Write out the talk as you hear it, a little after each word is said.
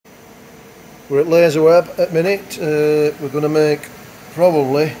We're at laser web at minute. We're going to make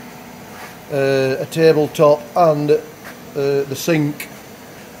probably a tabletop and the sink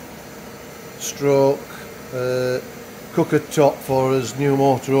stroke cooker top for his new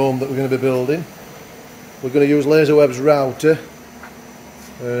motorhome that we're going to be building. We're going to use laser web's router.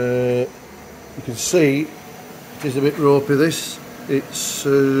 You can see it is a bit ropey, this. It's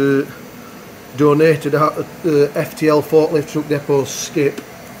donated out of the FTL forklift truck depot skip,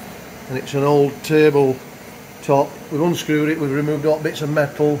 and it's an old table top. We've unscrewed it, we've removed all bits of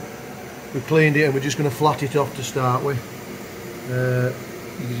metal, we've cleaned it, and we're just going to flat it off to start with. As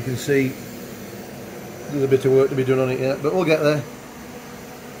you can see, there's a bit of work to be done on it yet, but we'll get there.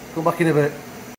 Come back in a bit.